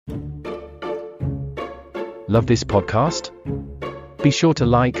Love this podcast? Be sure to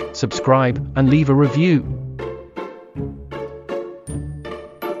like, subscribe, and leave a review.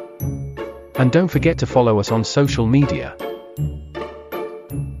 And don't forget to follow us on social media.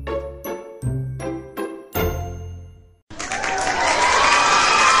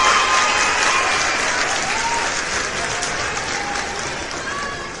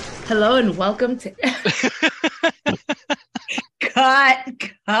 Hello and welcome to cut.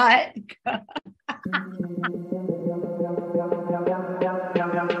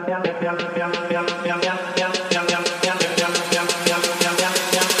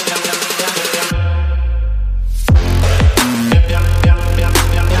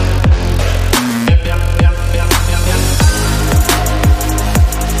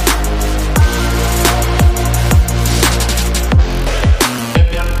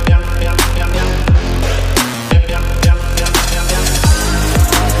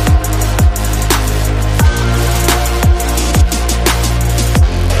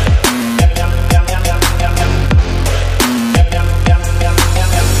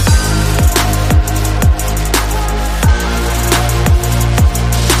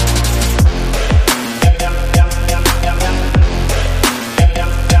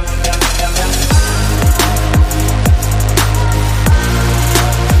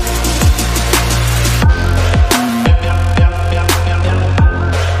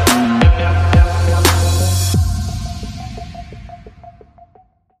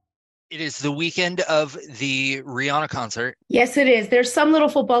 The weekend of the Rihanna concert. Yes, it is. There's some little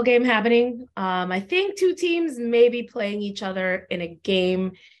football game happening. I think two teams may be playing each other in a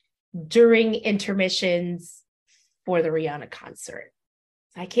game during intermissions for the Rihanna concert.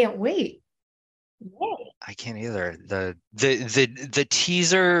 I can't wait. Yay. I can't either. The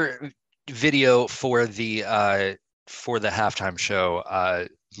teaser video for the halftime show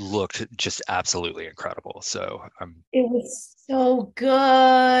looked just absolutely incredible. So it was so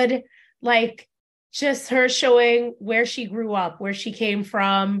good. Like just her showing where she grew up, where she came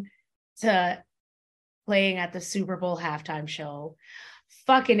from, to playing at the Super Bowl halftime show.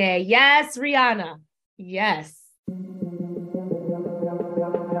 Fucking A. Yes, Rihanna. Yes.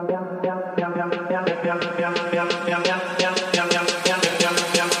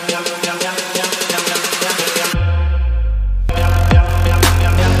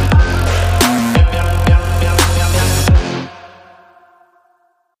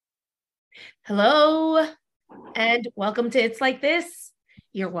 Hello, and welcome to It's Like This,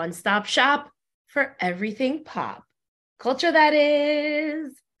 your one-stop shop for everything pop culture, that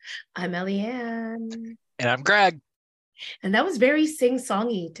is. I'm Eliane. And I'm Greg. And that was very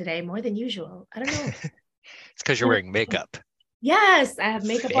sing-songy today, more than usual. I don't know. It's because you're wearing makeup. Yes, I have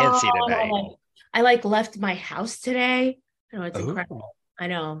makeup Fancy on. tonight. I left my house today. I know, it's incredible. I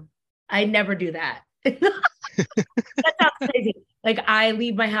know. I never do that. That sounds crazy. Like I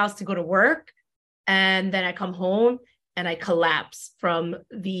leave my house to go to work, and then I come home and I collapse from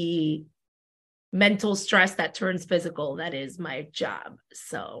the mental stress that turns physical. That is my job.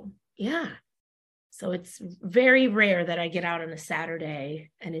 So yeah. So it's very rare that I get out on a Saturday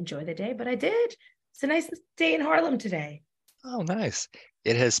and enjoy the day, but I did. It's a nice day in Harlem today. Oh, nice.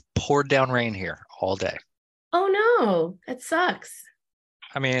 It has poured down rain here all day. Oh no, that sucks.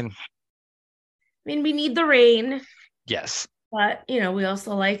 I mean, we need the rain. Yes. But, we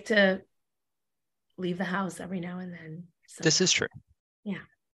also like to leave the house every now and then. So, this is true. Yeah.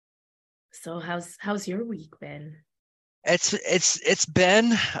 So how's your week been? It's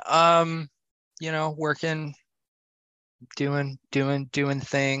been, working, doing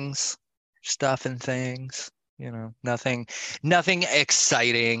things, stuff and things, nothing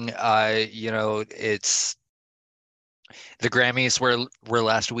exciting. It's the Grammys were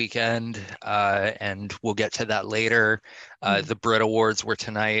last weekend, and we'll get to that later. The Brit Awards were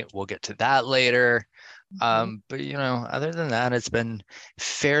tonight. We'll get to that later. But other than that, it's been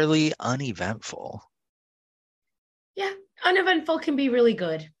fairly uneventful. Yeah, uneventful can be really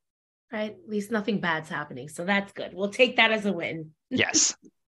good, right? At least nothing bad's happening. So that's good. We'll take that as a win. Yes.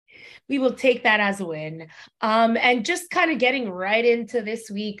 We will take that as a win. And just kind of getting right into this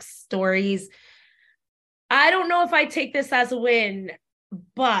week's stories. I don't know if I take this as a win,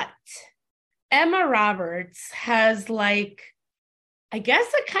 but Emma Roberts has I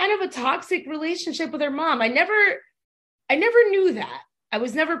guess a kind of a toxic relationship with her mom. I never knew that. I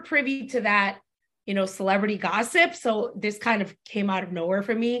was never privy to that, celebrity gossip. So this kind of came out of nowhere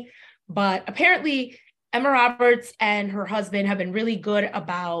for me. But apparently Emma Roberts and her husband have been really good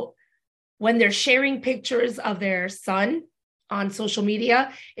about when they're sharing pictures of their son on social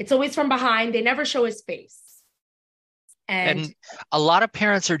media, it's always from behind. They never show his face. And a lot of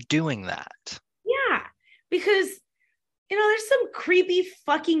parents are doing that. Yeah. because, there's some creepy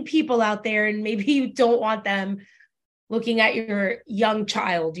fucking people out there, and maybe you don't want them looking at your young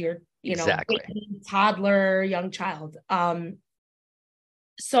child, your, Exactly. baby, toddler, young child.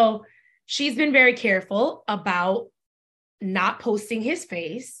 So she's been very careful about not posting his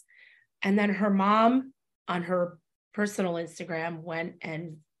face. And then her mom on her personal Instagram went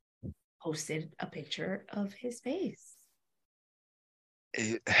and posted a picture of his face.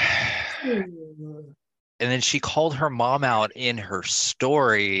 And then she called her mom out in her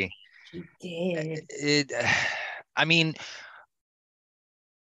story. She did. I mean,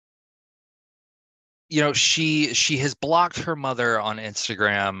 she has blocked her mother on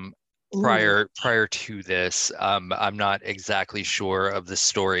Instagram prior to this. I'm not exactly sure of the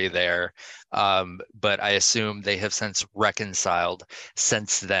story there, but I assume they have since reconciled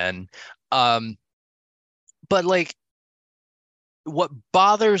since then. But like, what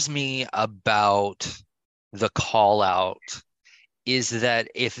bothers me about the call out is that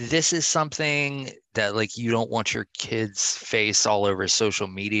if this is something that like you don't want your kid's face all over social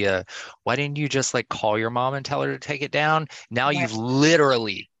media, why didn't you just like call your mom and tell her to take it down? Now you've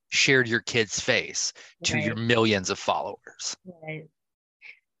literally shared your kid's face to your millions of followers. Right.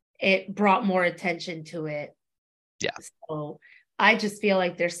 It brought more attention to it. Yeah. So I just feel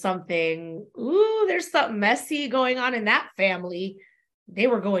like there's something messy going on in that family. They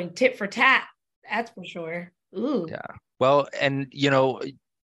were going tit for tat. That's for sure. Ooh. Yeah. Well, and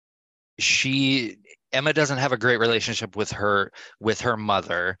Emma doesn't have a great relationship with her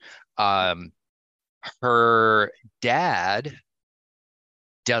mother. Her dad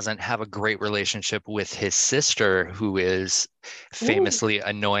doesn't have a great relationship with his sister, who is famously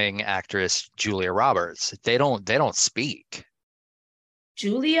annoying actress Julia Roberts. They don't speak.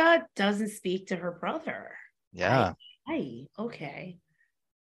 Julia doesn't speak to her brother. Yeah. Okay.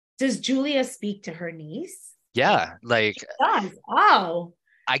 Does Julia speak to her niece? Yeah, like she does. Oh.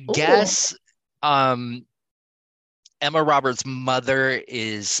 I guess Emma Roberts' mother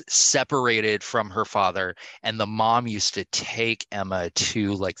is separated from her father, and the mom used to take Emma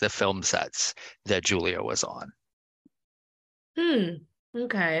to like the film sets that Julia was on.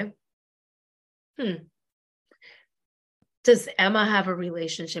 Okay. Does Emma have a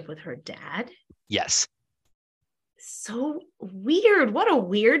relationship with her dad? Yes. So weird. What a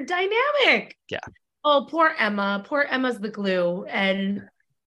weird dynamic. Yeah. Oh, poor Emma. Poor Emma's the glue. And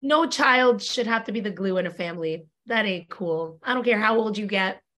no child should have to be the glue in a family. That ain't cool. I don't care how old you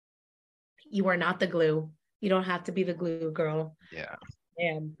get. You are not the glue. You don't have to be the glue, girl. Yeah.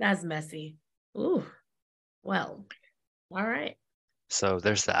 Damn, that's messy. Ooh. Well, all right. So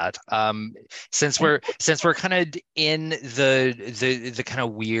there's that. Since we're kind of in the kind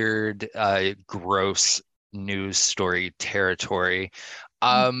of weird, gross news story territory,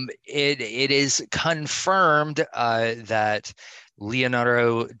 it is confirmed that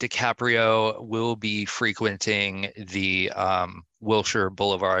Leonardo DiCaprio will be frequenting the Wilshire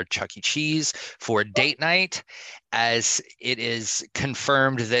Boulevard Chuck E. Cheese for date night, as it is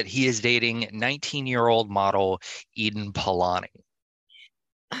confirmed that he is dating 19-year-old model Eden Polani.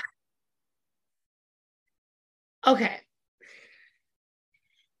 Okay.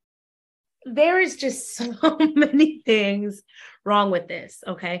 There is just so many things wrong with this,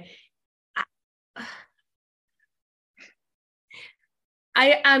 okay?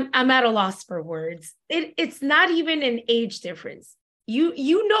 I'm at a loss for words. It's not even an age difference.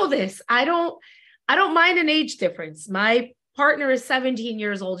 You know this. I don't mind an age difference. My partner is 17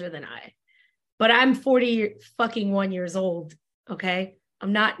 years older than I, but I'm 41 years old, okay?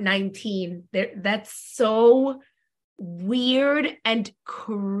 I'm not 19. That's so weird and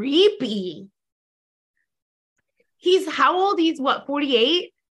creepy. He's how old? He's what,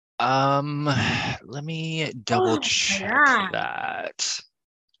 48? Let me double check that.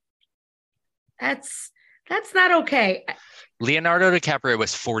 That's not okay. Leonardo DiCaprio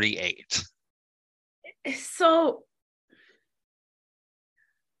was 48. So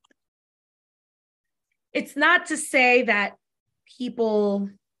it's not to say that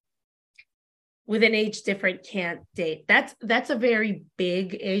people with an age difference can't date. That's a very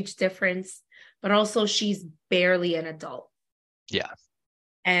big age difference, but also she's barely an adult. Yeah.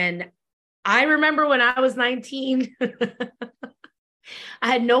 And I remember when I was 19, I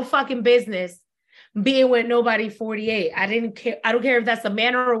had no fucking business being with nobody 48. I didn't care. I don't care if that's a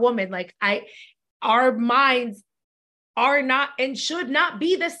man or a woman. Like our minds are not and should not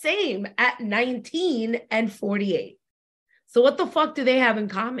be the same at 19 and 48. So what the fuck do they have in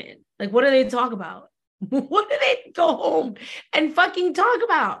common? Like, what do they talk about? What do they go home and fucking talk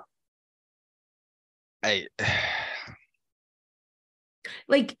about?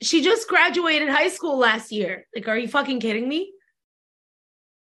 Like, she just graduated high school last year. Like, are you fucking kidding me?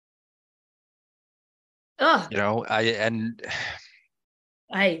 Ugh. You know,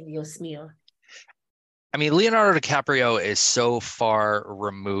 Ay, Dios mío. I mean, Leonardo DiCaprio is so far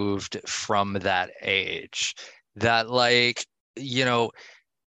removed from that age that, like, you know,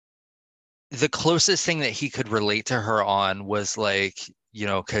 the closest thing that he could relate to her on was like, you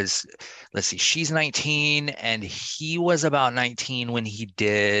know, because let's see, she's 19 and he was about 19 when he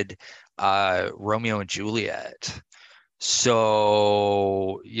did Romeo and Juliet.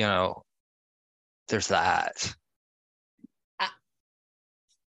 So, you know, there's that.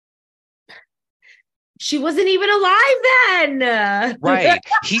 She wasn't even alive then. Right.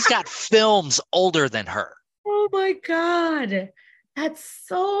 He's got films older than her. Oh my God. That's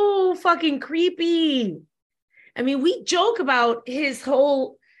so fucking creepy. I mean, we joke about his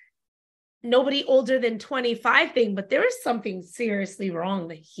whole nobody older than 25 thing, but there is something seriously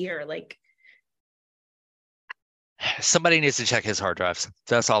wrong here. Like, somebody needs to check his hard drives.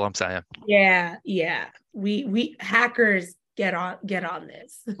 That's all I'm saying. yeah. We hackers get on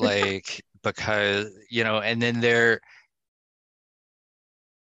this. Like, because, you know, and then they're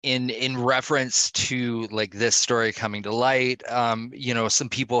in reference to like this story coming to light, you know, some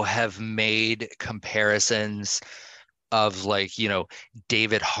people have made comparisons of like, you know,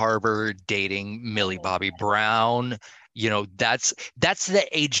 David Harbour dating Millie Bobby Brown. You know, that's the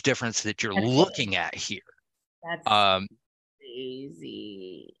age difference that you're looking at here. That's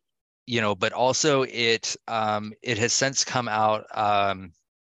crazy. You know, but also it has since come out,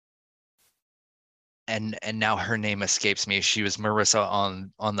 and now her name escapes me. She was Marissa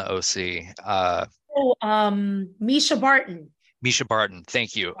on the OC. Misha Barton. Misha Barton,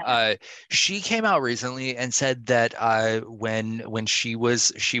 thank you. She came out recently and said that when she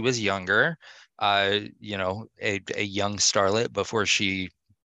was younger, you know, a young starlet before she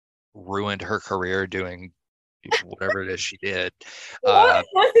ruined her career doing whatever it is she did. What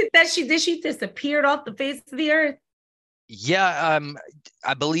was it that she disappeared off the face of the earth? Yeah,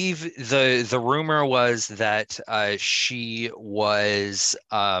 I believe the rumor was that she was,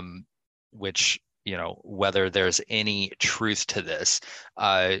 which, you know, whether there's any truth to this,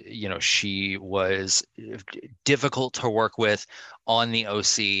 you know, she was difficult to work with on the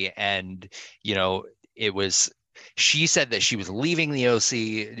OC, and you know, she said that she was leaving the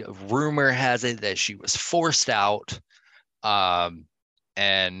OC. Rumor has it that she was forced out.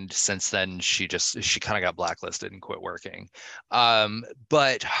 And since then she kind of got blacklisted and quit working.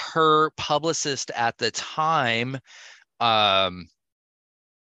 But her publicist at the time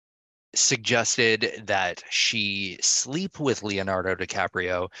suggested that she sleep with Leonardo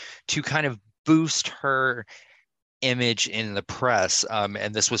DiCaprio to kind of boost her image in the press.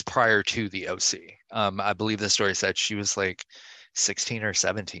 And this was prior to the OC. I believe the story said she was like 16 or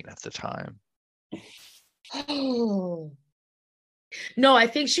 17 at the time. Oh. No, I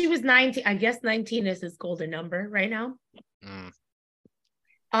think she was 19. I guess 19 is his golden number right now.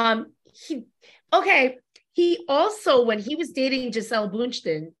 He also, when he was dating Gisele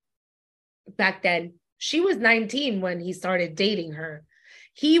Bündchen back then, she was 19 when he started dating her.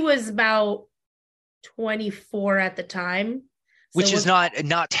 He was about 24 at the time. Which is not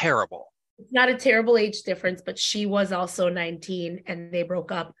terrible. It's not a terrible age difference, but she was also 19 and they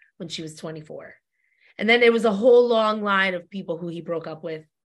broke up when she was 24. And then there was a whole long line of people who he broke up with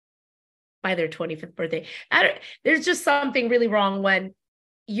by their 25th birthday. There's just something really wrong when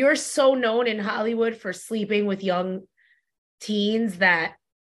you're so known in Hollywood for sleeping with young teens that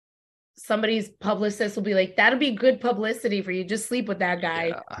somebody's publicist will be like, that'll be good publicity for you. Just sleep with that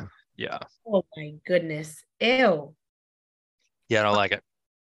guy. Yeah. Oh my goodness. Ew. Yeah, I don't like it.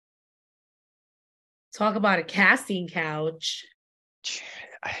 Talk about a casting couch.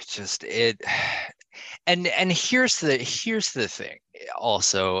 And here's the thing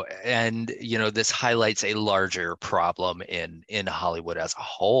also, and you know, this highlights a larger problem in Hollywood as a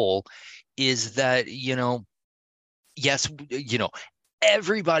whole, is that, you know, yes, you know,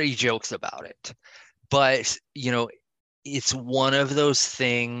 everybody jokes about it, but you know, it's one of those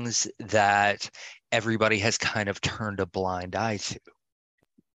things that everybody has kind of turned a blind eye to.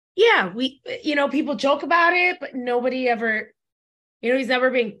 Yeah, people joke about it, but nobody ever, he's never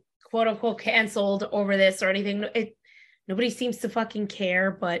been quote unquote canceled over this or anything. Nobody seems to fucking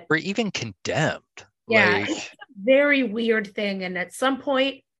care, but or even condemned. Yeah, it's a very weird thing. And at some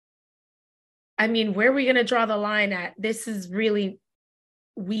point, I mean, where are we going to draw the line at? This is really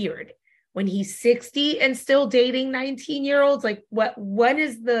weird. When he's 60 and still dating 19-year-olds, like when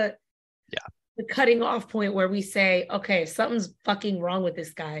is the cutting off point where we say, okay, something's fucking wrong with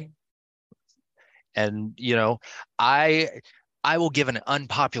this guy? And, you know, I I will give an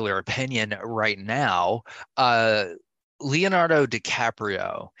unpopular opinion right now. Uh, Leonardo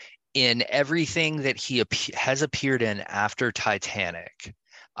DiCaprio, in everything that he has appeared in after Titanic,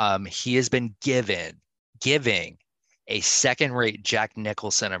 he has been giving a second-rate Jack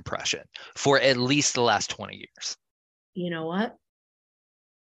Nicholson impression for at least the last 20 years. You know what?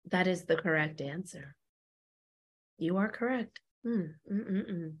 That is the correct answer. You are correct.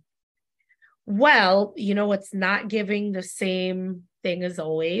 Well, you know what's not giving the same thing as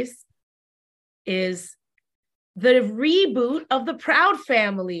always is the reboot of The Proud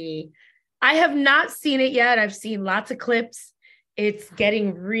Family. I have not seen it yet. I've seen lots of clips. It's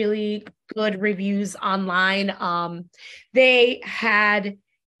getting really good reviews online. They had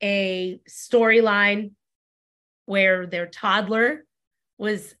a storyline where their toddler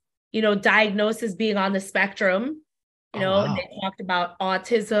was, diagnosed as being on the spectrum. Wow. They talked about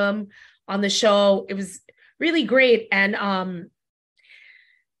autism on the show. It was really great. And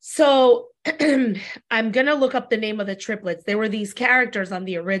so I'm going to look up the name of the triplets. There were these characters on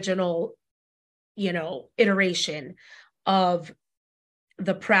the original, iteration of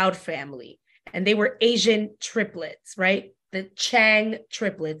The Proud Family. And they were Asian triplets, right? The Chang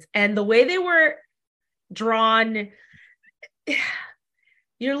triplets. And the way they were drawn,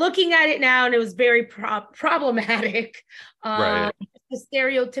 you're looking at it now and it was very problematic. Right. The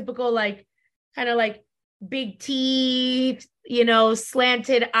stereotypical, kind of like big teeth,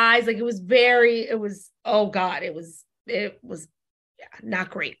 slanted eyes. Like it was, oh God, it was not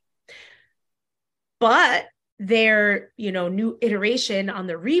great. But their, new iteration on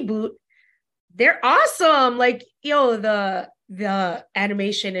the reboot, they're awesome. Like, the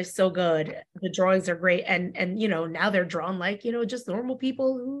animation is so good. The drawings are great. And now they're drawn like, just normal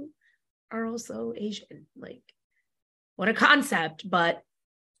people who are also Asian. Like, what a concept. But,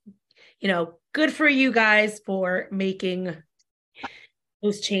 good for you guys for making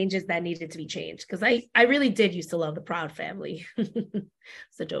those changes that needed to be changed. Because I really did used to love The Proud Family.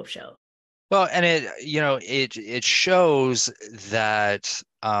 It's a dope show. Well, and it shows that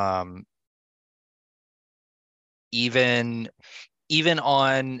even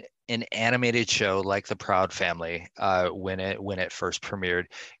on an animated show like The Proud Family, when it first premiered,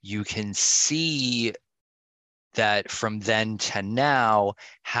 you can see that from then to now,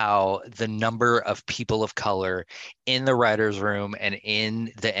 how the number of people of color in the writer's room and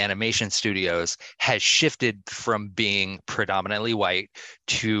in the animation studios has shifted from being predominantly white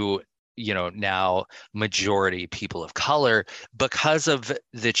to now majority people of color because of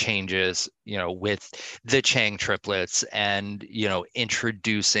the changes, with the Chang triplets and,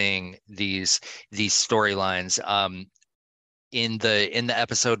 introducing these storylines. In the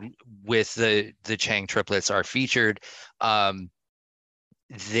episode with the Chang triplets are featured,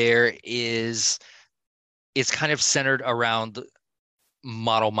 it's kind of centered around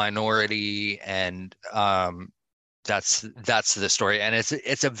model minority, and that's the story, and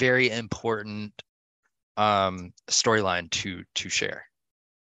it's a very important storyline to share.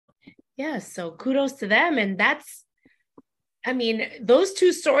 Yeah, so kudos to them. And those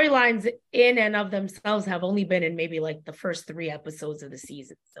two storylines in and of themselves have only been in maybe like the first 3 episodes of the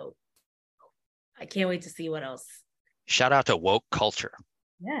season. So I can't wait to see what else. Shout out to woke culture.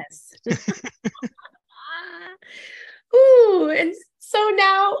 Yes. Ooh, and so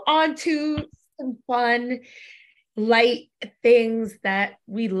now on to some fun, light things that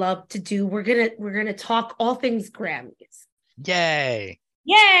we love to do. We're gonna talk all things Grammys. Yay!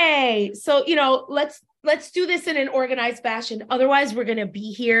 So let's do this in an organized fashion. Otherwise, we're gonna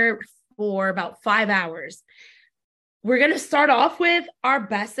be here for about 5 hours. We're gonna start off with our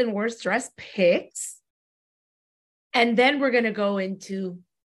best and worst dressed picks, and then we're gonna go into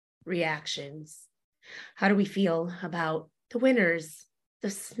reactions. How do we feel about the winners, the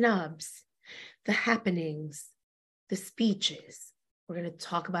snubs, the happenings, the speeches? We're going to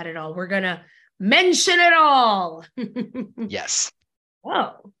talk about it all. We're going to mention it all. Yes.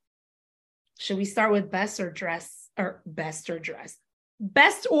 Oh, should we start with best or worst?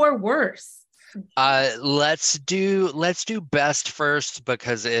 Let's do best first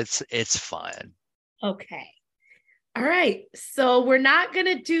because it's fun. Okay. All right. So we're not going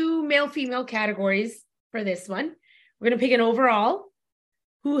to do male female categories for this one. We're going to pick an overall.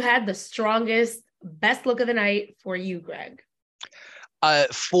 Who had the strongest best look of the night for you, Greg?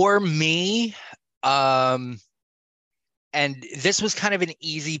 For me, and this was kind of an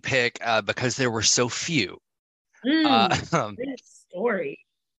easy pick because there were so few. Good story.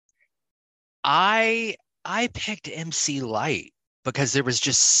 I picked MC Light because there was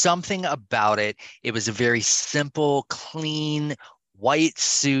just something about it. It was a very simple, clean white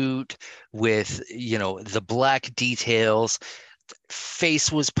suit with, the black details.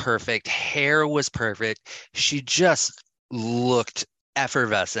 face was perfect, hair was perfect. She just looked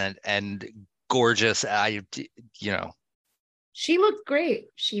effervescent and gorgeous. She looked great.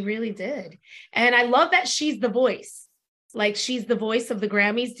 She really did. And I love that she's the voice. Like, she's the voice of the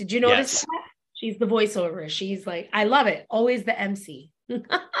Grammys. Did you notice Yes. that? She's the voiceover. She's like, I love it. Always the MC.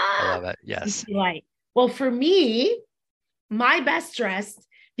 I love it. Yes. Right. Well, for me, my best dressed,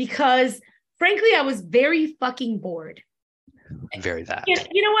 because frankly, I was very fucking bored. Very that.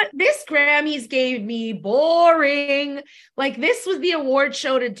 You know what? This Grammys gave me boring. Like, this was the award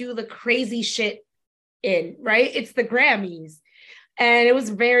show to do the crazy shit in, right? It's the Grammys. And it was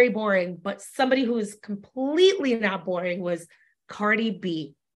very boring. But somebody who was completely not boring was Cardi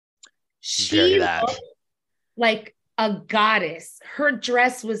B. She looked like a goddess. Her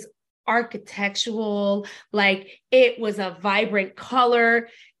dress was architectural, like it was a vibrant color.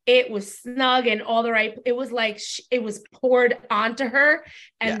 It was snug and all the right. It was like it was poured onto her,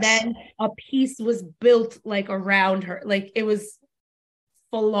 and then a piece was built like around her. Like, it was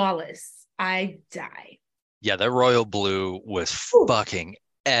flawless. I die. Yeah, that royal blue was fucking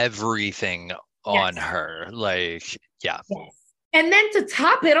everything on her. Like, yeah. Yes. And then to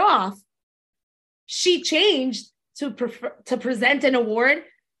top it off, she changed to present an award.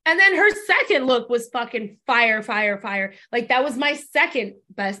 And then her second look was fucking fire, fire, fire. Like, that was my second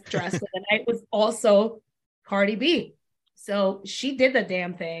best dress of the night, was also Cardi B. So she did the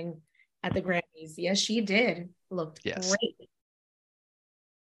damn thing at the Grammys. Yes, she did. Looked great.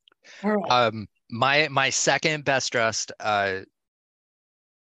 All right. My second best dressed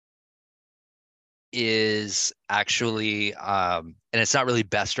is actually and it's not really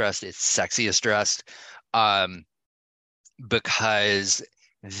best dressed, it's sexiest dressed, because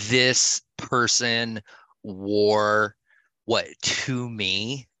this person wore what to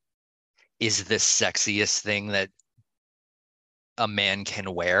me is the sexiest thing that a man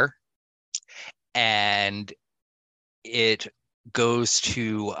can wear, and it goes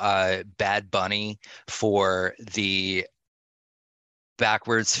to Bad Bunny for the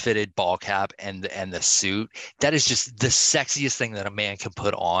backwards fitted ball cap and the suit. That is just the sexiest thing that a man can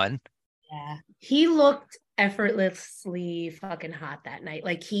put on. Yeah, he looked effortlessly fucking hot that night.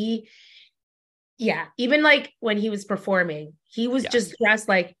 Like, even like when he was performing, he was just dressed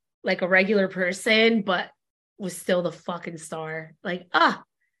like a regular person, but was still the fucking star. Like,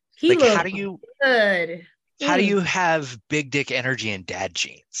 he looked good. How do you have big dick energy in dad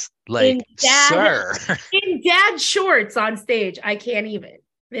jeans? Like, sir. In dad shorts on stage. I can't even.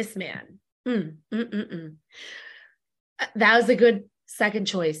 This man. That was a good second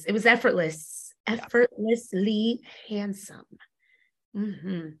choice. It was effortless. Effortlessly handsome.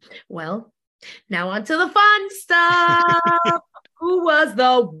 Well, now on to the fun stuff. Who was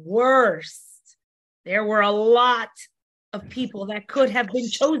the worst? There were a lot of people that could have been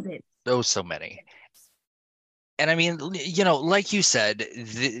chosen. So many. And I mean, like you said,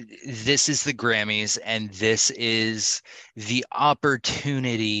 this is the Grammys, and this is the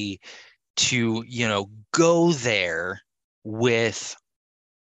opportunity to, go there with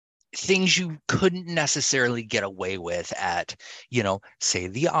things you couldn't necessarily get away with at, say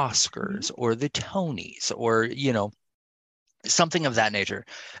the Oscars or the Tonys or, something of that nature.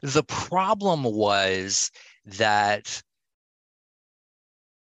 The problem was that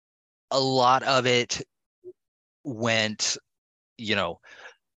a lot of it went,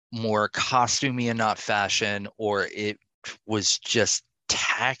 more costumey and not fashion, or it was just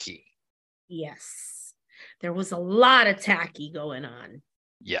tacky. Yes. There was a lot of tacky going on.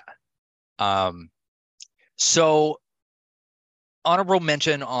 Yeah. So honorable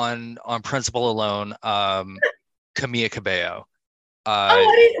mention on principle alone, Camila Cabello.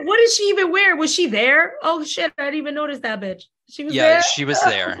 What did she even wear? Was she there? Oh shit, I didn't even notice that bitch. She was there? Yeah, she was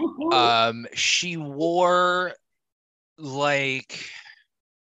there. She wore like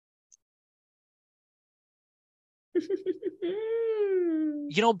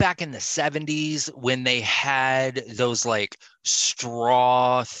back in the 70s when they had those like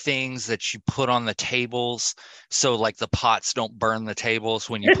straw things that you put on the tables, so like the pots don't burn the tables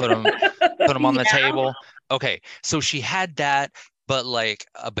when you put them on the table. Okay, so she had that, but like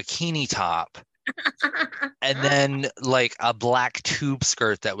a bikini top, and then like a black tube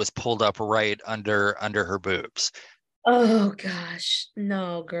skirt that was pulled up right under her boobs. Oh gosh,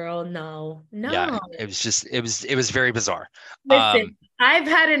 no, girl, no. Yeah, it was very bizarre. Listen, I've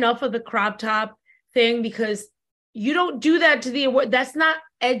had enough of the crop top thing, because you don't do that to the award. That's not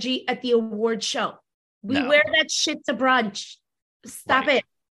edgy at the award show. We wear that shit to brunch. Stop it.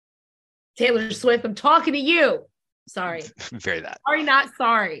 Taylor Swift, I'm talking to you. Sorry. Very that. Sorry, not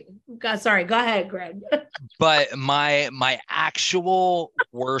sorry. Sorry. Go ahead, Greg. But my actual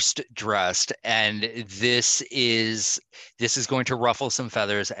worst dressed, and this is going to ruffle some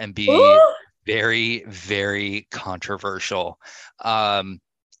feathers and be Ooh. very, very controversial.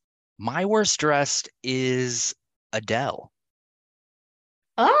 My worst dressed is Adele.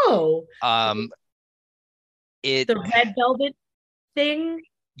 Oh, It the red velvet thing.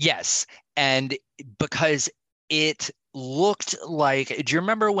 Yes, and because it looked like, do you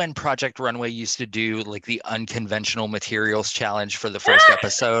remember when Project Runway used to do like the unconventional materials challenge for the first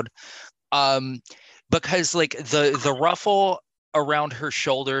episode? Because like the ruffle around her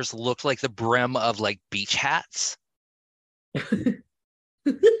shoulders looked like the brim of like beach hats.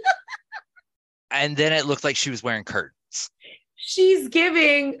 And then it looked like she was wearing curtains. She's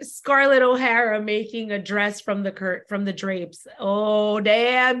giving Scarlett O'Hara making a dress from the drapes. Oh,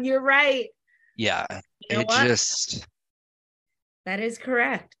 damn, you're right. Yeah, You know it what? just. That is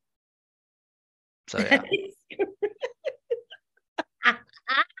correct. So yeah.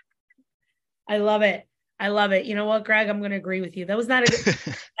 I love it. I love it. You know what, Greg? I'm going to agree with you. That was not a good.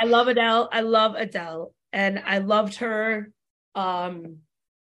 I love Adele. I love Adele. And I loved her at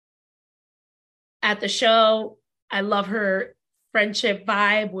the show. I love her friendship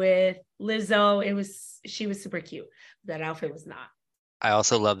vibe with Lizzo. She was super cute. That outfit was not. I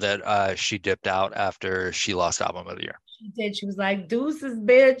also love that she dipped out after she lost Album of the Year. She did. She was like, deuces,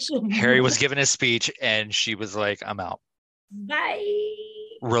 bitch. Harry was giving his speech and she was like, I'm out. Bye.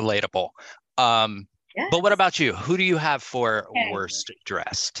 Relatable. Yes. But what about you? Who do you have for Okay. worst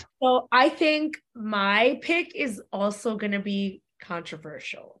dressed? So I think my pick is also going to be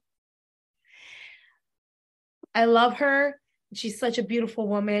controversial. I love her. She's such a beautiful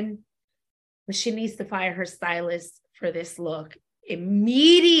woman, but she needs to fire her stylist for this look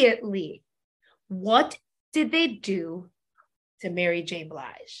immediately. What did they do to Mary J.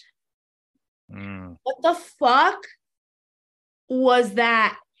 Blige? What the fuck was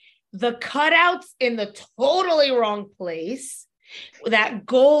that? The cutouts in the totally wrong place. That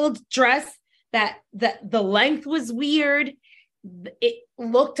gold dress, that the length was weird. It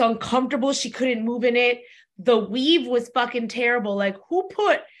looked uncomfortable. She couldn't move in it. The weave was fucking terrible. Like, who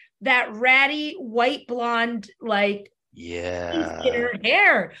put that ratty white blonde in her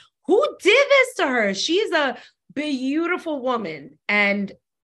hair? Who did this to her? She's a beautiful woman, and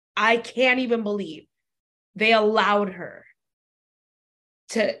I can't even believe they allowed her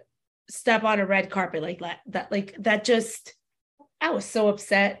to step on a red carpet like that. Like that just, I was so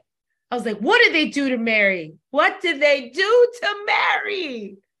upset. I was like, what did they do to Mary? What did they do to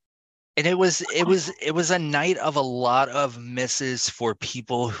Mary? And it was a night of a lot of misses for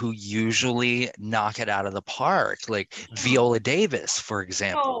people who usually knock it out of the park, like Viola Davis, for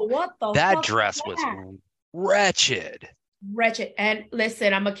example. Oh, what the that fuck dress was wretched. And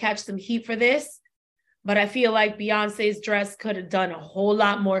listen, I'm gonna catch some heat for this, but I feel like Beyonce's dress could have done a whole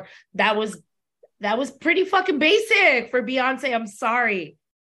lot more. That was pretty fucking basic for Beyonce. I'm sorry.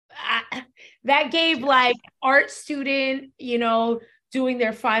 That gave like art student, doing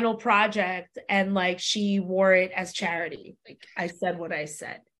their final project, and like she wore it as charity. Like I said what I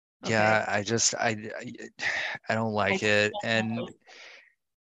said. Okay? Yeah, I don't like it, and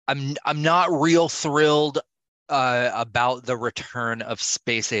I'm not real thrilled about the return of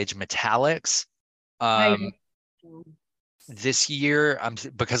space age metallics this year.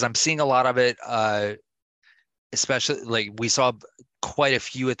 Because I'm seeing a lot of it, especially like we saw quite a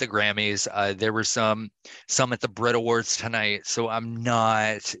few at the Grammys. There were some at the Brit Awards tonight. So I'm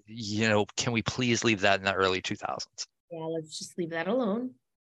not, can we please leave that in the early 2000s? Yeah, let's just leave that alone.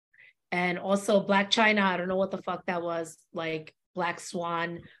 And also Black China, I don't know what the fuck that was, like Black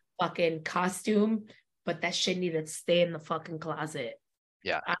Swan fucking costume, but that shit needed to stay in the fucking closet.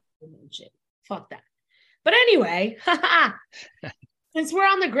 Yeah. Shit. Fuck that. But anyway, since we're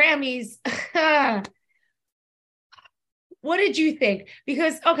on the Grammys, what did you think?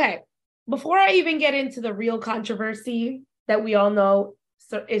 Because, okay, before I even get into the real controversy that we all know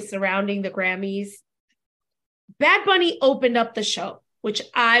is surrounding the Grammys, Bad Bunny opened up the show, which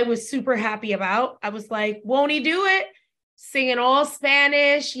I was super happy about. I was like, won't he do it? Singing all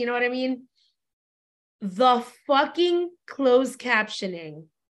Spanish, you know what I mean? The fucking closed captioning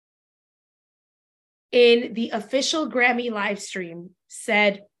in the official Grammy live stream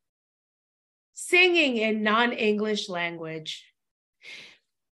said, singing in non-English language.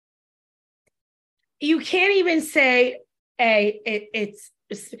 You can't even say, it's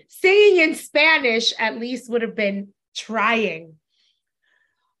singing in Spanish at least would have been trying.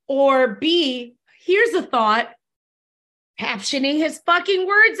 Or B, here's a thought, captioning his fucking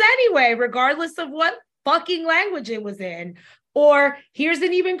words anyway, regardless of what fucking language it was in. Or here's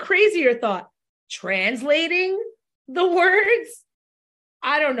an even crazier thought, translating the words.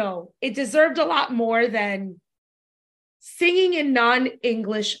 I don't know. It deserved a lot more than singing in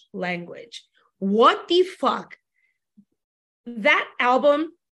non-English language. What the fuck? That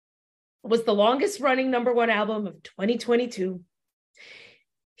album was the longest running #1 album of 2022.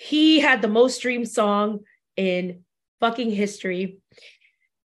 He had the most streamed song in fucking history.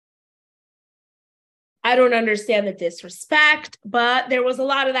 I don't understand the disrespect, but there was a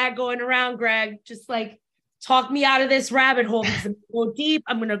lot of that going around, Greg. Just like, talk me out of this rabbit hole because I'm gonna go deep.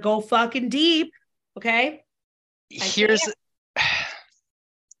 I'm gonna go fucking deep. Okay.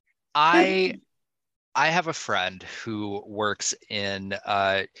 I have a friend who works in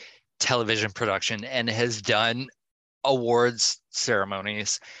television production and has done awards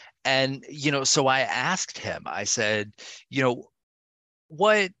ceremonies. And, so I asked him, I said,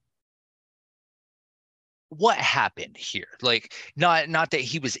 what happened here? Like, not that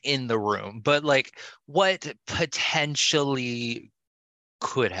he was in the room, but like what potentially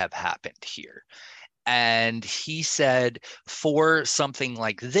could have happened here? And he said, for something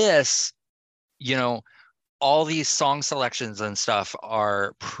like this, all these song selections and stuff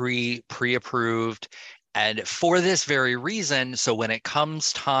are pre-approved. And for this very reason, so when it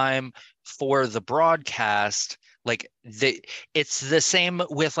comes time for the broadcast, like it's the same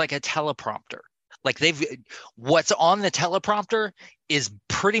with like a teleprompter. Like what's on the teleprompter is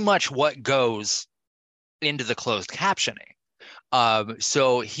pretty much what goes into the closed captioning.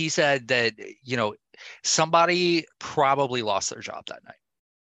 So he said that, somebody probably lost their job that night.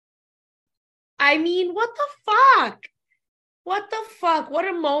 I mean, what the fuck? What the fuck? What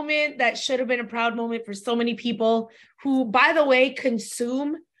a moment that should have been a proud moment for so many people who, by the way,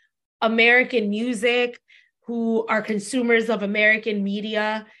 consume American music, who are consumers of American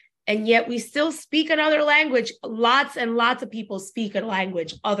media, and yet we still speak another language. Lots and lots of people speak a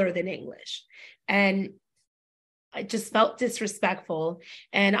language other than English. And I just felt disrespectful.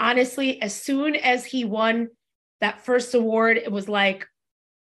 And honestly, as soon as he won that first award, it was like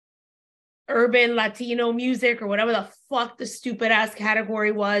urban Latino music or whatever the fuck the stupid ass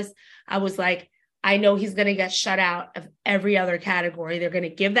category was. I was like, I know he's going to get shut out of every other category. They're going to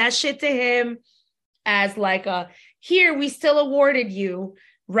give that shit to him as like here, we still awarded you,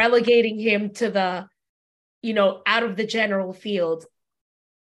 relegating him to the, out of the general field.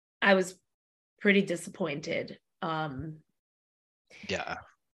 I was pretty disappointed. Yeah.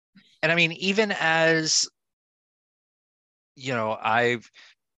 And I mean, even as,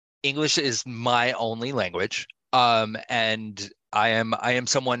 English is my only language. And I am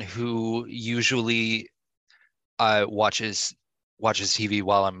someone who usually watches TV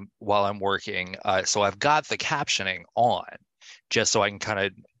while I'm working. So I've got the captioning on just so I can kind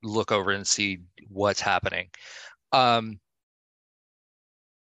of look over and see what's happening.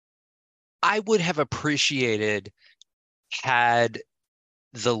 I would have appreciated had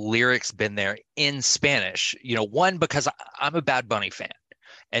the lyrics been there in Spanish, one, because I'm a Bad Bunny fan.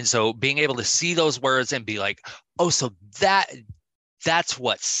 And so being able to see those words and be like, oh, so that's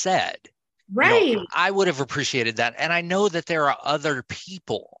what's said. Right. I would have appreciated that. And I know that there are other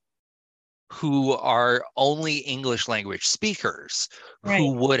people who are only English language speakers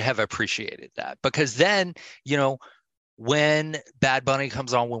who would have appreciated that. Because then, when Bad Bunny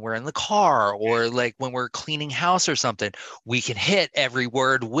comes on, when we're in the car or like when we're cleaning house or something, we can hit every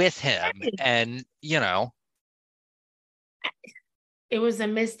word with him. And, it was a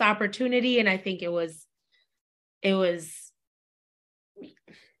missed opportunity. And I think there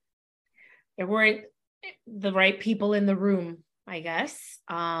weren't the right people in the room, I guess.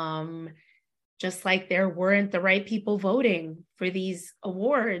 Just like there weren't the right people voting for these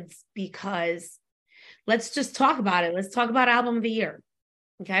awards, because let's just talk about it. Let's talk about Album of the Year.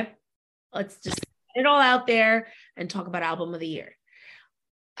 Okay. Let's just get it all out there and talk about Album of the Year.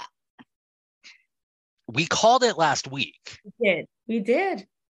 We called it last week. We did.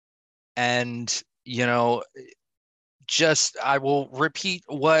 And, just, I will repeat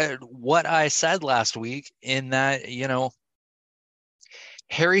what I said last week in that,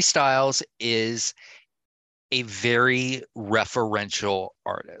 Harry Styles is a very referential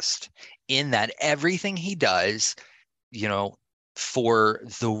artist in that everything he does, for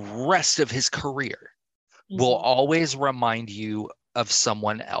the rest of his career will always remind you of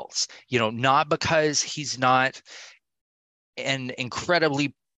someone else, not because he's not an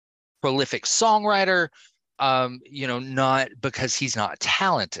incredibly prolific songwriter, not because he's not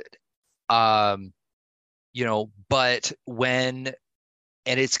talented, but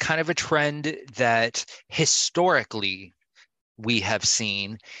and it's kind of a trend that historically we have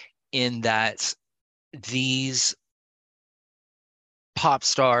seen in that these pop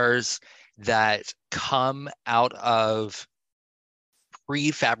stars that come out of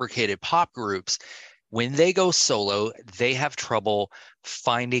prefabricated pop groups, when they go solo, they have trouble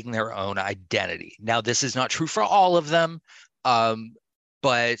finding their own identity. Now, this is not true for all of them,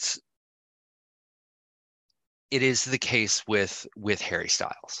 but it is the case with Harry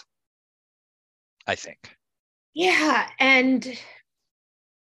Styles, I think. Yeah, and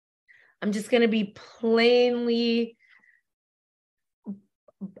I'm just going to be plainly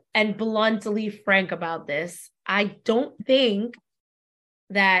and bluntly frank about this. I don't think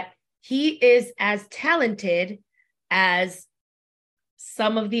that he is as talented as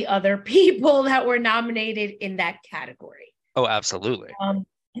some of the other people that were nominated in that category. Oh, absolutely.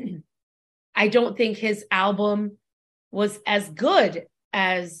 I don't think his album was as good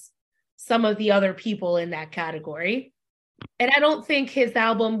as some of the other people in that category. And I don't think his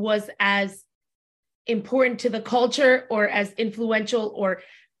album was as important to the culture or as influential or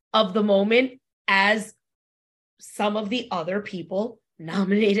of the moment as some of the other people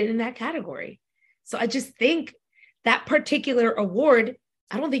nominated in that category. So I just think that particular award,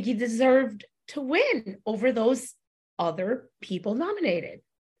 I don't think he deserved to win over those other people nominated.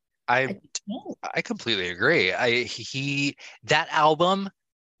 I completely agree. That album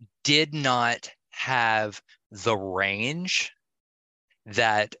did not have the range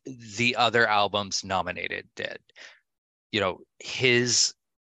that the other albums nominated did. You know, his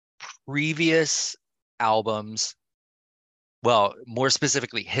previous albums, well, more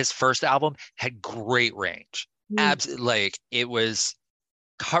specifically, his first album had great range. Like it was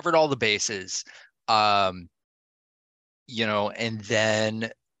covered all the bases. You know, and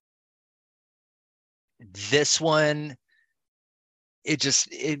then this one, it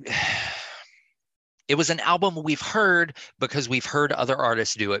was an album we've heard because we've heard other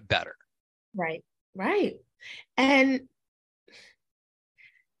artists do it better. Right. And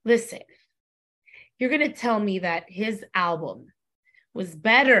listen, you're going to tell me that his album was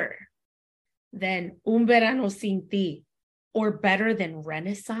better than Un Verano Sin Ti or better than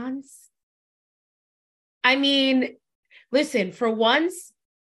Renaissance? I mean, listen, for once,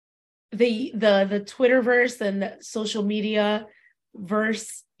 the Twitterverse and the social media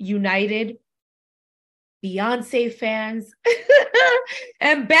verse united. Beyonce fans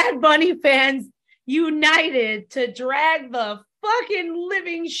and Bad Bunny fans united to drag the fucking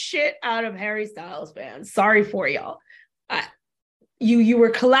living shit out of Harry Styles fans. Sorry for y'all. You were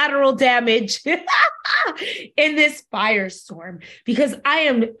collateral damage in this firestorm, because I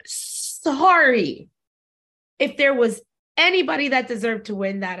am sorry if there was anybody that deserved to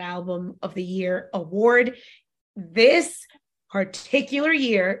win that Album of the Year award this particular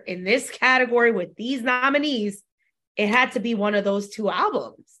year in this category with these nominees. It had to be one of those two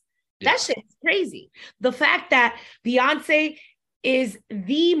albums. Yeah. That shit is crazy. The fact that Beyonce is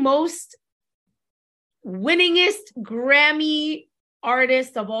the most winningest Grammy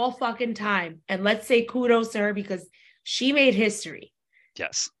artist of all fucking time. And let's say kudos to her because she made history.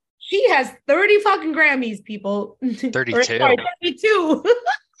 Yes. She has 30 fucking Grammys, people. 32. 32.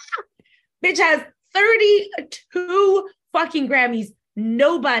 Bitch has 32 fucking Grammys.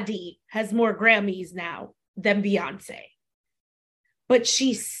 Nobody has more Grammys now than Beyonce. But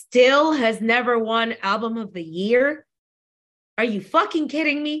she still has never won Album of the Year. Are you fucking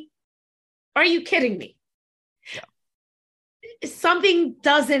kidding me? Are you kidding me? Yeah. Something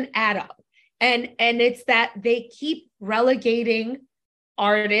doesn't add up. And it's that they keep relegating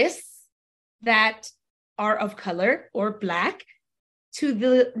artists that are of color or Black to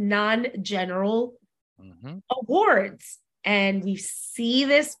the non-general awards. And we see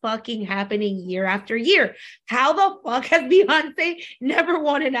this fucking happening year after year. How the fuck has Beyonce never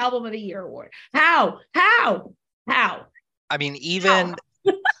won an Album of the Year award? How? I mean, even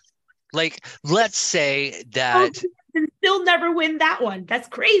like, let's say that still never win that one. That's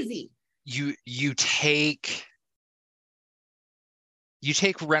crazy. You take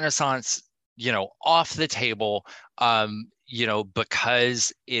Renaissance, you know, off the table, you know,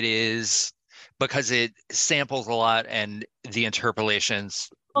 because it samples a lot and the interpolations,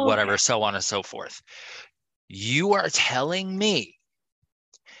 whatever, so on and so forth. You are telling me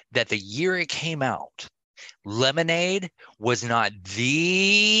that the year it came out, Lemonade was not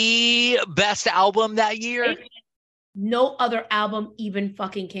the best album that year? No other album even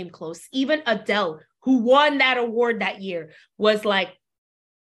fucking came close. Even Adele, who won that award that year, was like,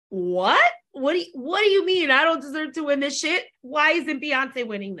 what? What do you mean? I don't deserve to win this shit? Why isn't Beyonce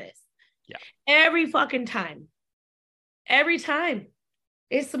winning this? Yeah. Every fucking time. Every time.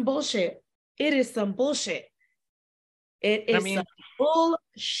 It's some bullshit. It is some bullshit. It is some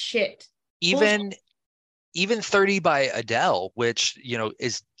bullshit. Even even 30 by Adele, which,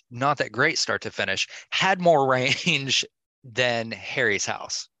 is not that great start to finish, had more range than Harry's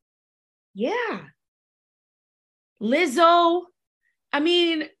House. Yeah. Lizzo, I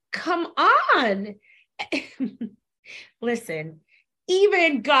mean, come on. Listen,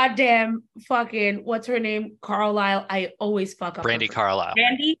 even goddamn fucking, what's her name? Carlisle. I always fuck up. Brandy Carlisle.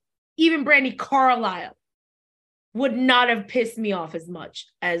 Even Brandy Carlisle would not have pissed me off as much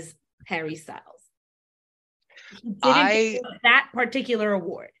as Harry Styles. He didn't deserve that particular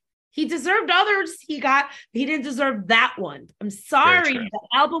award. He deserved others he didn't deserve that one. I'm sorry. The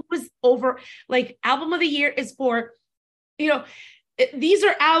album was over. Like, album of the year is for, these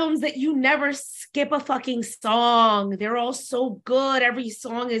are albums that you never skip a fucking song. They're all so good. Every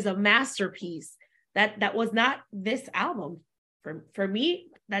song is a masterpiece. That was not this album. For me,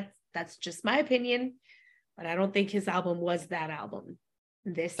 that's just my opinion. But I don't think his album was that album.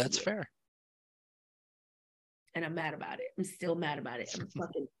 That's year. Fair. And I'm mad about it. I'm still mad about it.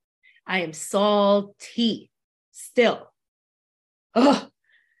 I am salty still. Ugh.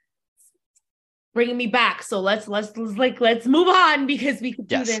 Bringing me back. So let's move on, because we could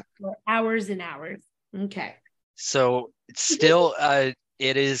do this for hours and hours. Okay. So still,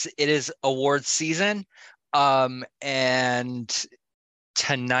 it is awards season. And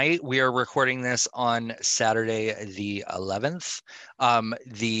tonight we are recording this on Saturday the 11th.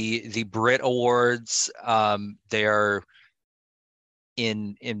 The Brit Awards, they are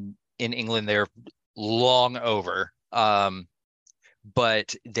in England, they're long over.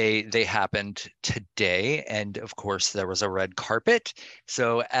 But they happened today, and of course there was a red carpet.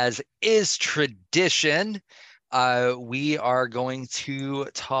 So, as is tradition, we are going to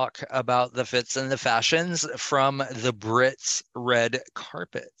talk about the fits and the fashions from the Brits' red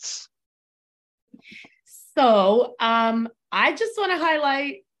carpets. So, I just want to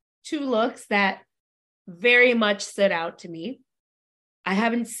highlight 2 looks that very much stood out to me. I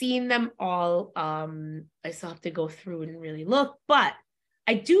haven't seen them all. I still have to go through and really look, but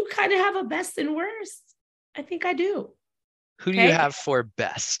I do kind of have a best and worst. I think I do. Who do you have for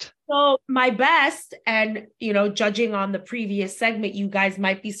best? So my best, and judging on the previous segment, you guys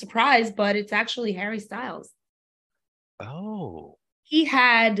might be surprised, but it's actually Harry Styles. Oh. He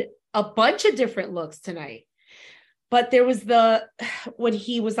had a bunch of different looks tonight. But there was when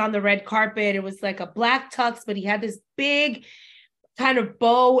he was on the red carpet, it was like a black tux, but he had this big kind of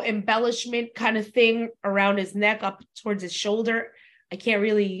bow embellishment kind of thing around his neck up towards his shoulder. I can't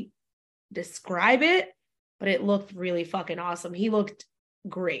really describe it, but it looked really fucking awesome. He looked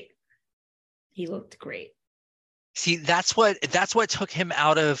great. See, that's what took him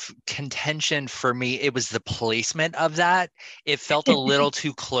out of contention for me. It was the placement of that. It felt a little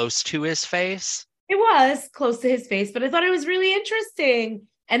too close to his face. It was close to his face, but I thought it was really interesting.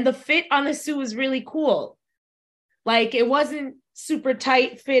 And the fit on the suit was really cool. Like, it wasn't super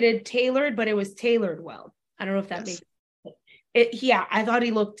tight fitted, tailored, but it was tailored well. I don't know if that makes it. Yeah, I thought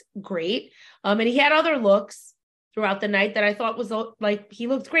he looked great. And he had other looks throughout the night that I thought was like, he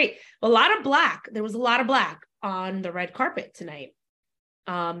looked great. A lot of black. There was a lot of black on the red carpet tonight.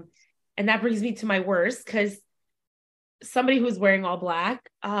 And that brings me to my worst, because somebody who's wearing all black,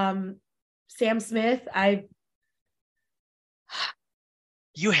 Sam Smith,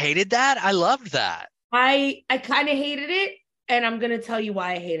 You hated that? I loved that. I kind of hated it, and I'm going to tell you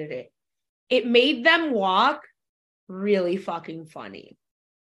why I hated it. It made them walk really fucking funny.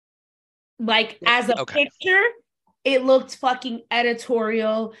 Like, as a picture, it looked fucking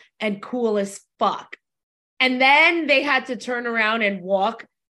editorial and cool as fuck. And then they had to turn around and walk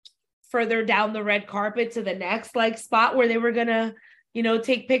further down the red carpet to the next spot where they were going to,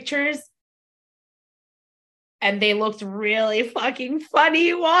 take pictures. And they looked really fucking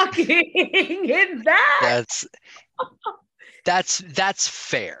funny walking in that. That's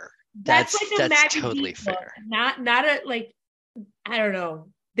fair. That's totally fair. Not I don't know.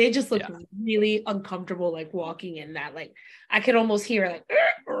 They just look really uncomfortable, walking in that. I could almost hear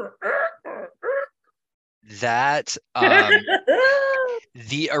that.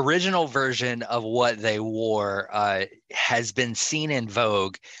 The original version of what they wore has been seen in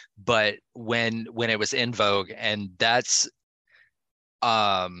Vogue, but when it was in Vogue, and that's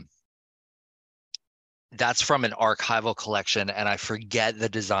from an archival collection, and I forget the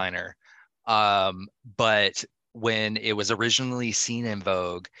designer, but when it was originally seen in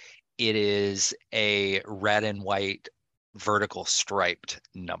Vogue, it is a red and white vertical striped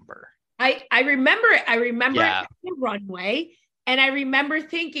number. I remember it. I remember it on the runway. And I remember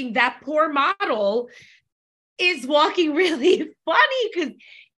thinking that poor model is walking really funny, because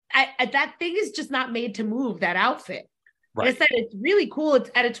that thing is just not made to move, that outfit. Like I said, it's really cool. It's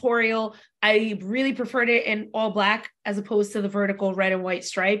editorial. I really preferred it in all black as opposed to the vertical red and white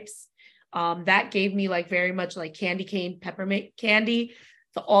stripes. That gave me like very much like candy cane, peppermint candy.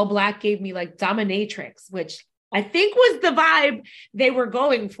 The all black gave me like dominatrix, which I think was the vibe they were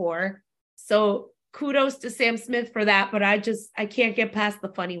going for. So kudos to Sam Smith for that, but I can't get past the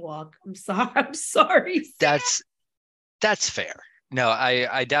funny walk. I'm sorry. Sam. That's fair. No,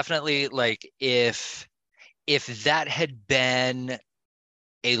 I definitely like if that had been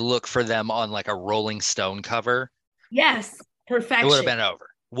a look for them on like a Rolling Stone cover, yes, perfection. It would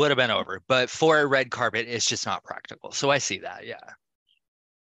have been over. But for a red carpet, it's just not practical. So I see that, yeah.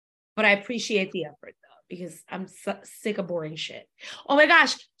 But I appreciate the effort though, because I'm sick of boring shit. Oh my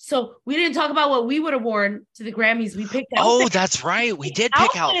gosh. So we didn't talk about what we would have worn to the Grammys. We picked outfits. Oh, that's right. We did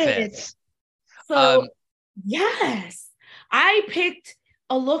pick outfits. So yes, I picked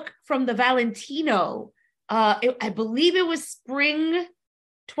a look from the Valentino. I believe it was spring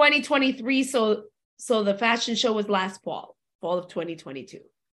 2023. So the fashion show was last fall of 2022.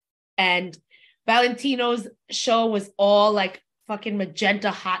 And Valentino's show was all like fucking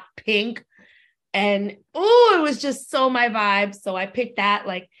magenta hot pink. And it was just so my vibe. So I picked that,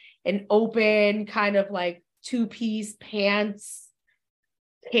 like an open kind of like 2-piece pants,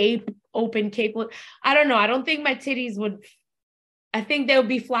 open cape. I don't know. I don't think my titties would, I think they would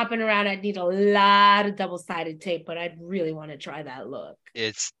be flopping around. I'd need a lot of double-sided tape, but I'd really want to try that look.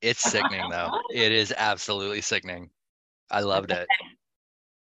 It's sickening though. It is absolutely sickening. I loved it.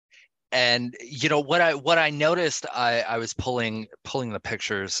 And you know what I noticed, I was pulling the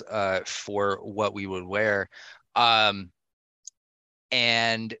pictures for what we would wear. And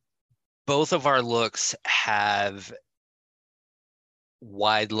both of our looks have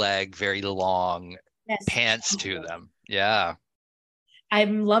wide leg, very long pants to them. Yeah.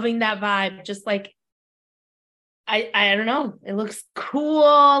 I'm loving that vibe. Just like, I don't know. It looks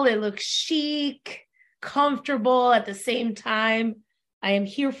cool. It looks chic, comfortable at the same time. I am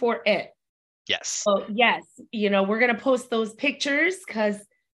here for it. Yes. So yes, we're going to post those pictures because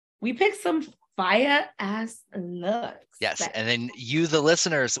we picked some fire ass looks. Yes. And then you, the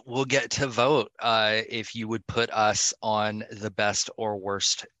listeners, will get to vote if you would put us on the best or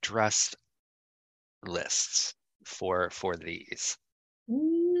worst dressed lists for these.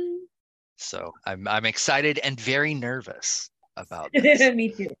 So I'm excited and very nervous about this. Me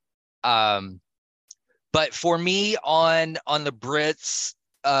too. But for me on the Brits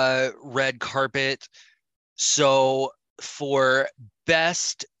red carpet, so for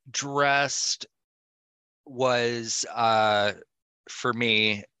best dressed was for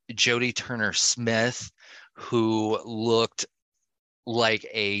me Jodie Turner-Smith, who looked like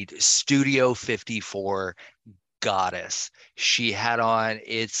a Studio 54 goddess. She had on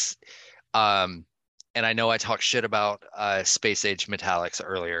and I know I talked shit about Space Age Metallics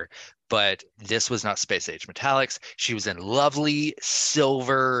earlier, but this was not Space Age Metallics. She was in lovely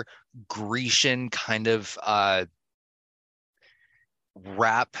silver Grecian kind of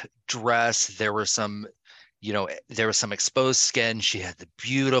wrap dress. There was some exposed skin. She had the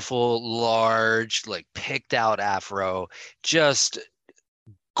beautiful, large, like picked out afro, just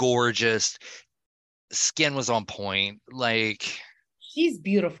gorgeous. Skin was on point. Like, she's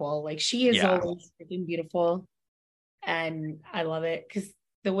beautiful. Like, she is always freaking beautiful. And I love it because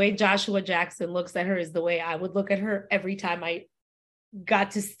the way Joshua Jackson looks at her is the way I would look at her every time I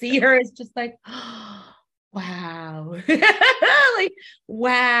got to see her. It's just like, oh, wow. Like,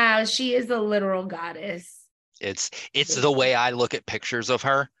 wow, she is a literal goddess. It's the way I look at pictures of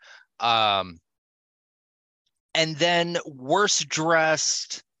her. And then worst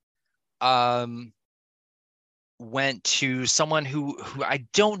dressed went to someone who I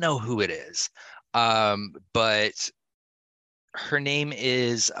don't know who it is, but her name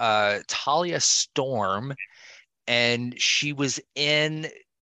is Talia Storm, and she was in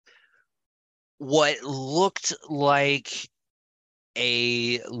what looked like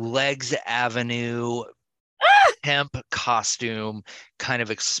a Legs Avenue hemp costume, kind of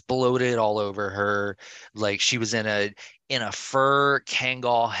exploded all over her. Like, she was in a fur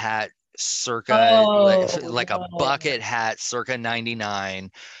Kangol hat circa like a bucket hat circa 99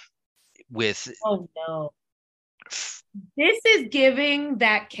 with this is giving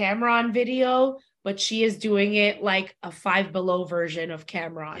that Cameron video, but she is doing it like a Five Below version of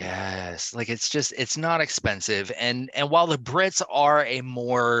Cameron. Yes, like it's not expensive, and while the Brits are a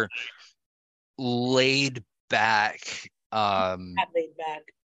more laid back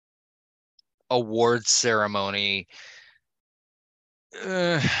awards ceremony,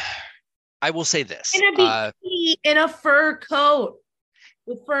 I will say this: in a bikini, in a fur coat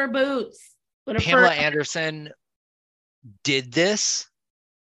with fur boots. Pamela Anderson did this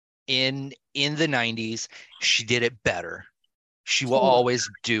in the 90s. She did it better. She will Totally. always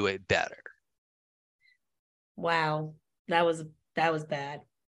do it better. Wow. That was bad.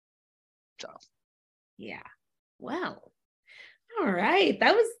 So Yeah. Well. All right.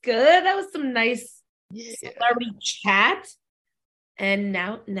 That was good. That was some nice celebrity chat. And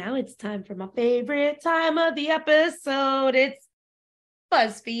now it's time for my favorite time of the episode. It's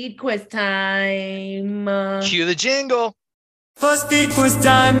BuzzFeed quiz time. Cue the jingle. BuzzFeed quiz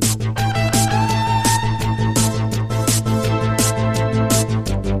time.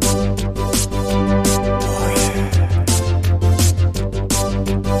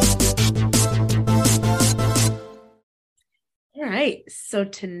 All right. So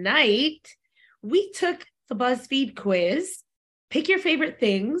tonight we took the BuzzFeed quiz. Pick your favorite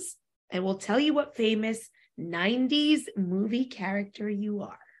things, and we'll tell you what famous 90s movie character you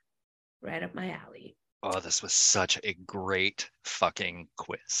are. Right up my alley. Oh, this was such a great fucking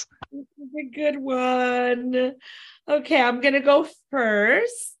quiz. This is a good one. Okay, I'm going to go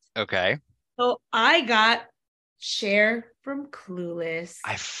first. Okay. So I got Cher from Clueless.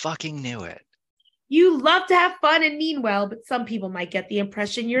 I fucking knew it. You love to have fun and mean well, but some people might get the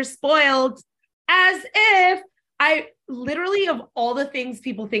impression you're spoiled. As if I literally, of all the things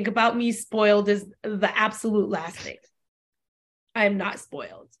people think about me, spoiled is the absolute last thing. I'm not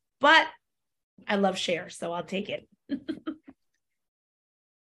spoiled, but I love Cher, so I'll take it.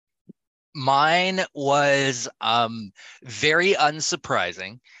 Mine was very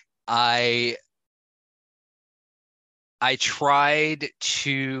unsurprising. I tried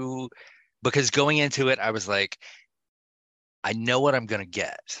to, because going into it, I was like, I know what I'm gonna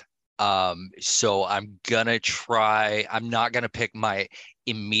get. So I'm gonna try. I'm not gonna pick my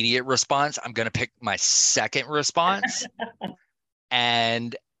immediate response. I'm gonna pick my second response,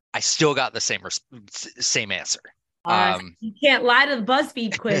 and I still got the same answer. You can't lie to the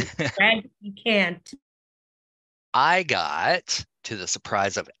BuzzFeed quiz, right? You can't. I got, to the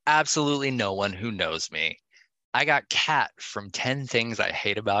surprise of absolutely no one who knows me, I got Kat from 10 Things I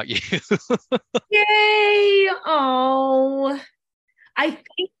Hate About You. Yay! Oh, I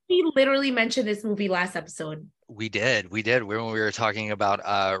think we literally mentioned this movie last episode. We did when we were talking about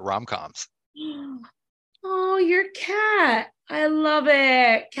rom-coms. Oh, your cat. I love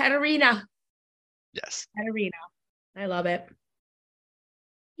it. Katarina. Yes. Katarina. I love it.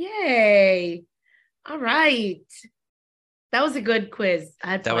 Yay. All right. That was a good quiz.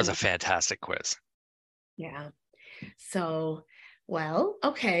 That was a fantastic quiz. Yeah. So, well,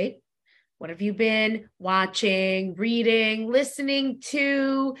 okay. What have you been watching, reading, listening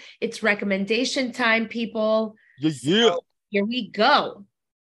to? It's recommendation time, people. Yeah. So here we go.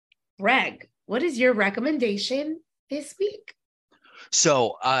 Greg, what is your recommendation this week?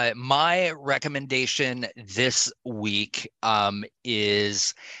 So my recommendation this week Oh.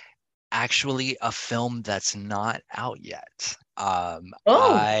 is actually a film that's not out yet.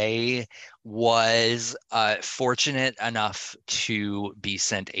 I was fortunate enough to be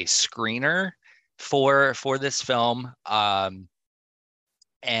sent a screener for this film,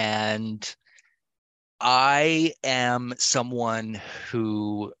 and I am someone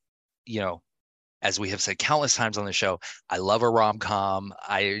who, as we have said countless times on the show, I love a rom-com.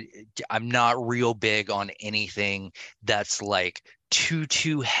 I'm not real big on anything that's like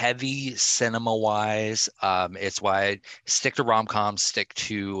too heavy cinema wise. It's why I stick to rom-coms, stick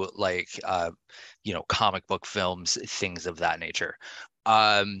to like comic book films, things of that nature.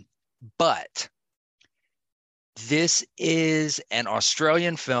 But this is an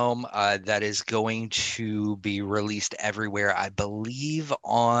Australian film that is going to be released everywhere. I believe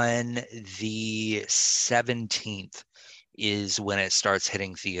on the 17th is when it starts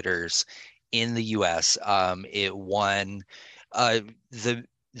hitting theaters in the US. It won the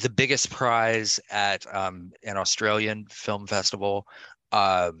biggest prize at an Australian film festival.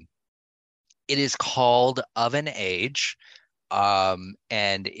 It is called Of an Age, and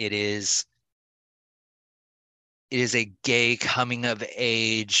it is a gay coming of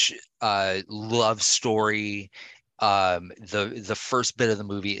age love story. The first bit of the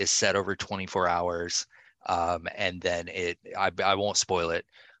movie is set over 24 hours, and then I won't spoil it.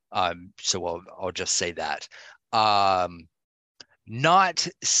 So I'll just say that. Not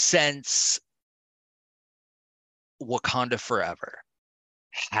since Wakanda Forever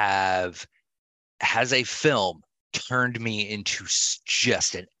has a film turned me into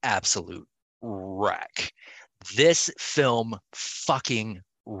just an absolute wreck. This film fucking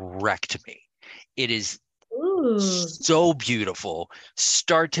wrecked me. It is so beautiful,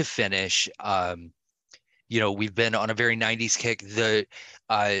 start to finish. We've been on a very 90s kick.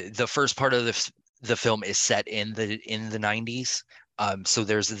 The first part of the film is set in the 90s. So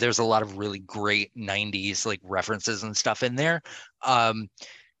there's a lot of really great 90s like references and stuff in there.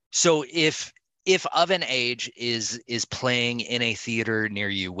 So if Of an Age is playing in a theater near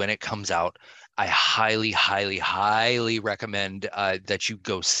you when it comes out, I highly, highly, highly recommend that you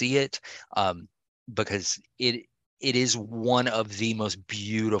go see it, because it is one of the most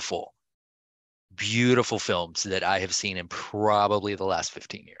beautiful films that I have seen in probably the last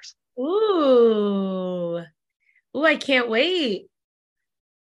 15 years. Ooh, I can't wait.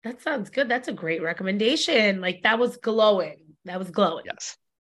 That sounds good. That's a great recommendation. Like, that was glowing. Yes.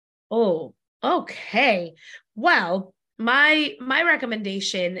 Oh, okay. Well, my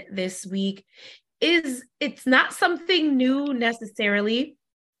recommendation this week is, it's not something new necessarily,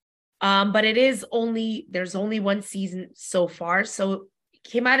 but there's only one season so far. So it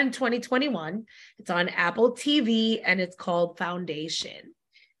came out in 2021. It's on Apple TV and it's called Foundation.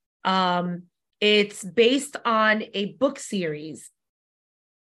 It's based on a book series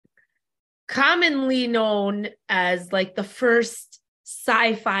commonly known as like the first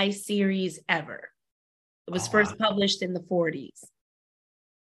sci-fi series ever. It was first published in the 40s.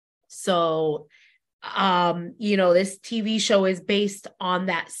 So, this TV show is based on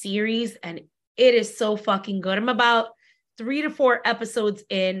that series and it is so fucking good. I'm about 3 to 4 episodes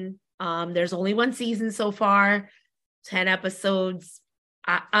in. There's only one season so far, 10 episodes.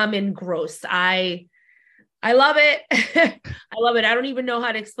 I'm engrossed. I love it. I love it. I don't even know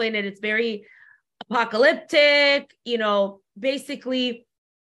how to explain it. It's very apocalyptic. Basically,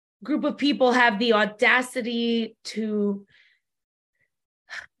 group of people have the audacity to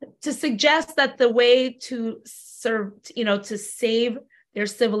suggest that the way to to save their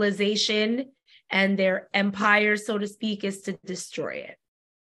civilization and their empire, so to speak, is to destroy it.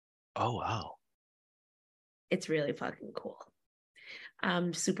 Oh, wow. It's really fucking cool.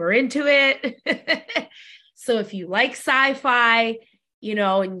 I'm super into it. So if you like sci-fi,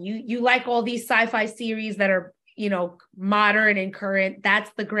 and you like all these sci-fi series that are, modern and current, that's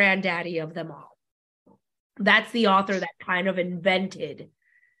the granddaddy of them all. That's the author that kind of invented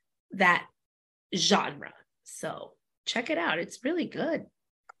that genre. So check it out. It's really good.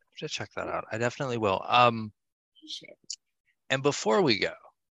 Just check that out. I definitely will. And before we go,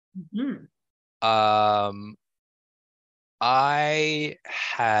 I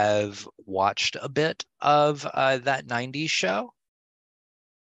have watched a bit of that 90s show.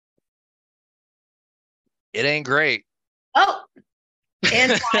 It ain't great. Oh,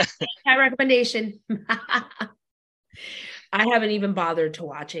 and my recommendation. I haven't even bothered to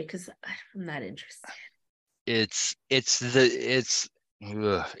watch it because I'm not interested. It's the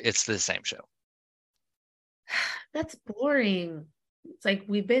same show. That's boring. It's like,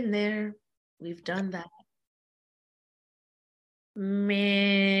 we've been there. We've done that.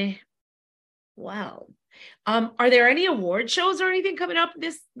 Meh. Wow. Are there any award shows or anything coming up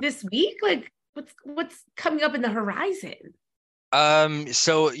this week? Like, what's coming up in the horizon?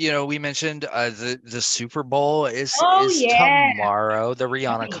 So we mentioned the Super Bowl is tomorrow, the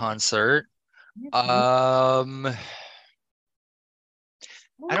Rihanna concert. I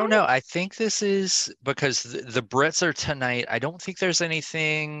don't know. I think this is because the Brits are tonight. I don't think there's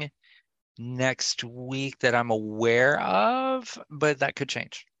anything next week that I'm aware of, but that could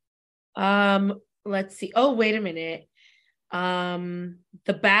change. Let's see. Oh, wait a minute. The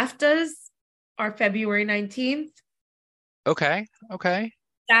BAFTAs are February 19th. Okay.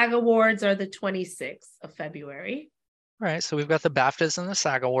 SAG Awards are the 26th of February. All right, so we've got the BAFTAs and the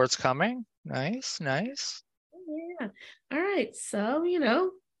SAG Awards coming. Nice. Yeah. All right. So,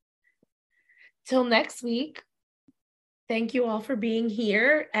 till next week. Thank you all for being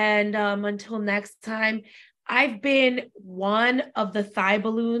here. And until next time, I've been one of the thigh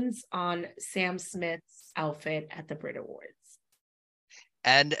balloons on Sam Smith's outfit at the Brit Awards.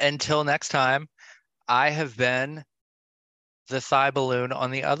 And until next time, I have been the thigh balloon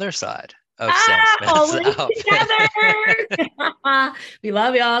on the other side of Sam Smith's outfit. Together. We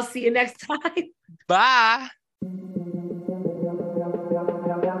love y'all. See you next time. Bye.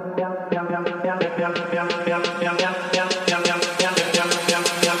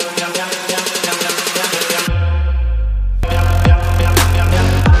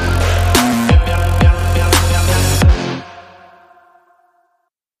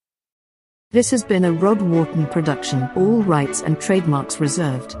 This has been a Rod Wharton production. All rights and trademarks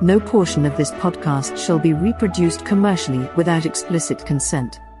reserved. No portion of this podcast shall be reproduced commercially without explicit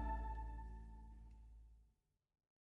consent.